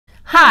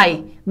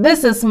Hi,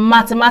 this is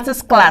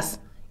mathematics class.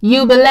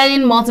 You'll be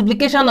learning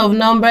multiplication of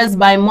numbers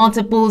by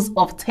multiples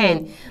of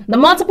 10. The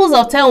multiples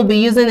of 10 we'll be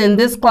using in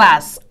this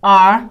class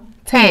are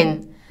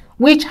 10,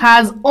 which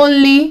has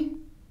only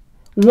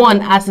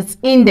 1 as its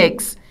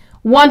index.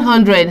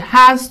 100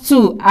 has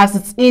 2 as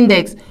its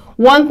index.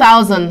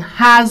 1000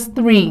 has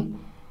 3.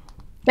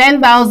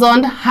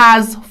 10,000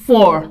 has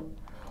 4.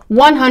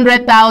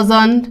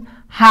 100,000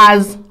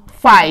 has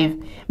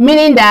 5,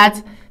 meaning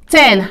that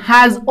 10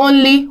 has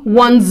only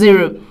 1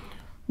 0.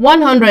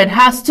 100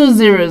 has 2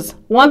 zeros.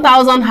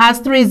 1000 has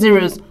 3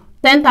 zeros.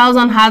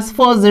 10,000 has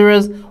 4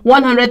 zeros.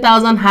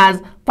 100,000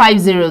 has 5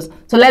 zeros.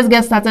 So let's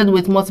get started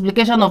with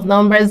multiplication of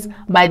numbers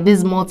by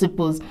these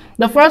multiples.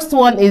 The first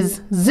one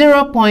is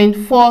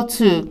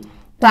 0.42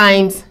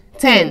 times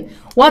 10.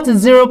 What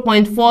is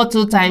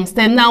 0.42 times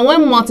 10? Now,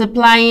 when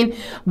multiplying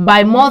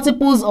by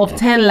multiples of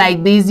 10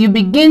 like this, you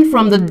begin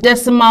from the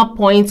decimal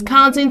point,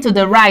 counting to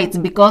the right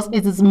because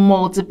it is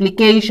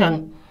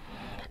multiplication.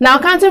 Now,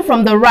 counting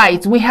from the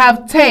right, we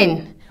have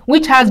 10,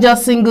 which has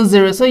just single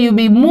zero. So you'll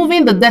be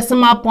moving the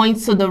decimal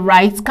points to the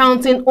right,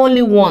 counting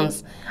only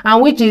once,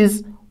 and which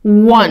is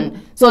 1.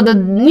 So the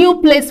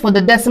new place for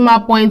the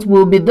decimal point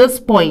will be this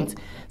point.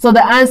 So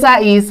the answer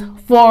is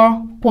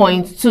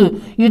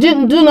 4.2. You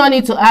do not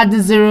need to add the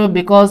 0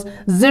 because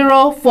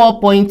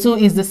 4.2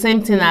 is the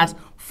same thing as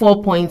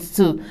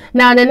 4.2.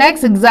 Now the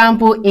next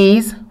example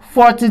is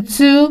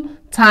 42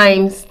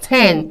 times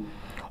 10.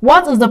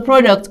 What is the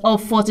product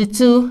of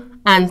 42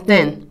 and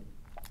 10?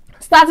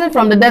 Starting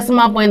from the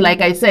decimal point,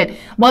 like I said,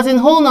 but in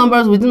whole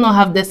numbers we do not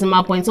have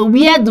decimal point. So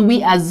where do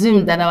we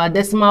assume that our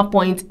decimal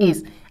point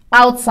is?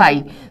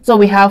 Outside. So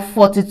we have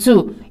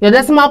 42. Your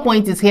decimal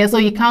point is here, so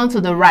you count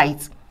to the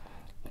right.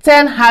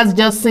 10 has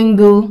just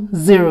single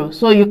 0,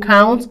 so you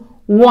count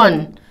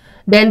 1.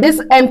 Then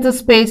this empty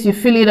space, you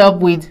fill it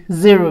up with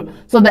 0.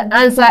 So the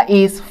answer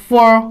is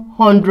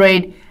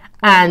 420.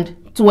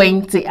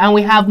 And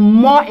we have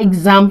more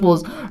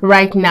examples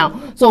right now.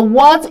 So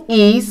what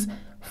is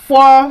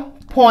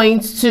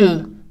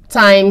 4.2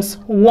 times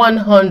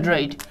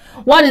 100?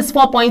 What is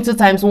 4.2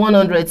 times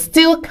 100?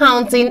 Still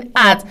counting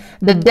at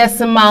the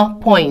decimal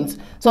point.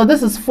 So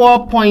this is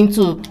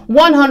 4.2.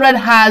 100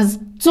 has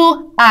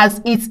 2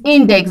 as its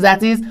index,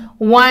 that is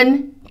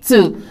 1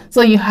 2.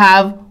 So you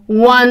have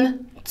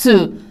 1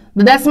 2.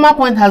 The decimal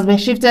point has been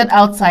shifted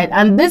outside,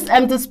 and this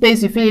empty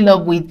space you fill it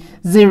up with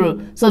 0.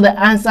 So the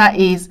answer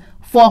is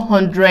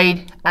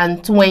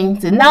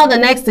 420. Now the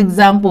next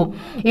example,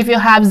 if you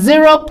have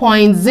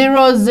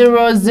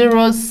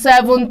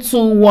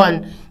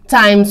 0.000721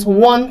 times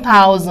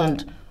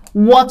 1000,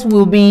 what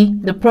will be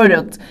the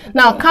product?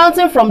 Now,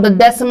 counting from the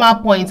decimal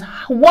point,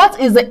 what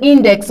is the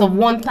index of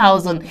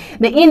 1000?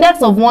 The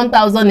index of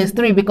 1000 is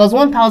 3 because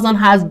 1000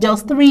 has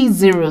just 3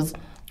 zeros.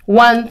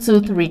 1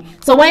 2 3.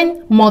 So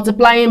when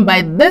multiplying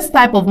by this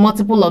type of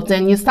multiple of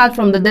 10, you start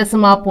from the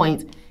decimal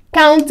point,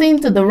 counting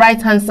to the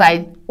right hand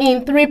side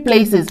in 3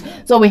 places.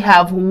 So we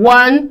have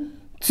 1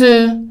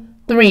 2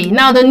 3.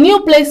 Now the new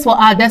place for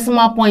our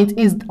decimal point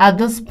is at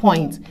this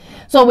point.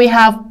 So we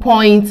have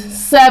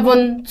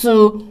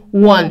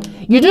 0.721.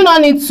 You do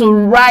not need to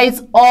write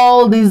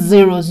all these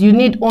zeros. You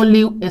need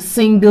only a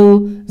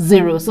single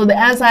 0. So the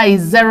answer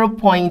is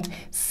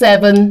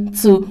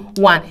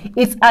 0.721.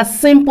 It's as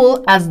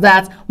simple as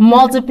that,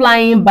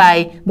 multiplying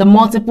by the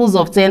multiples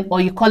of 10, or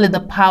you call it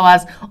the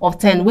powers of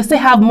 10. We still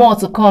have more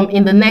to come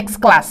in the next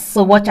class,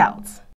 so watch out.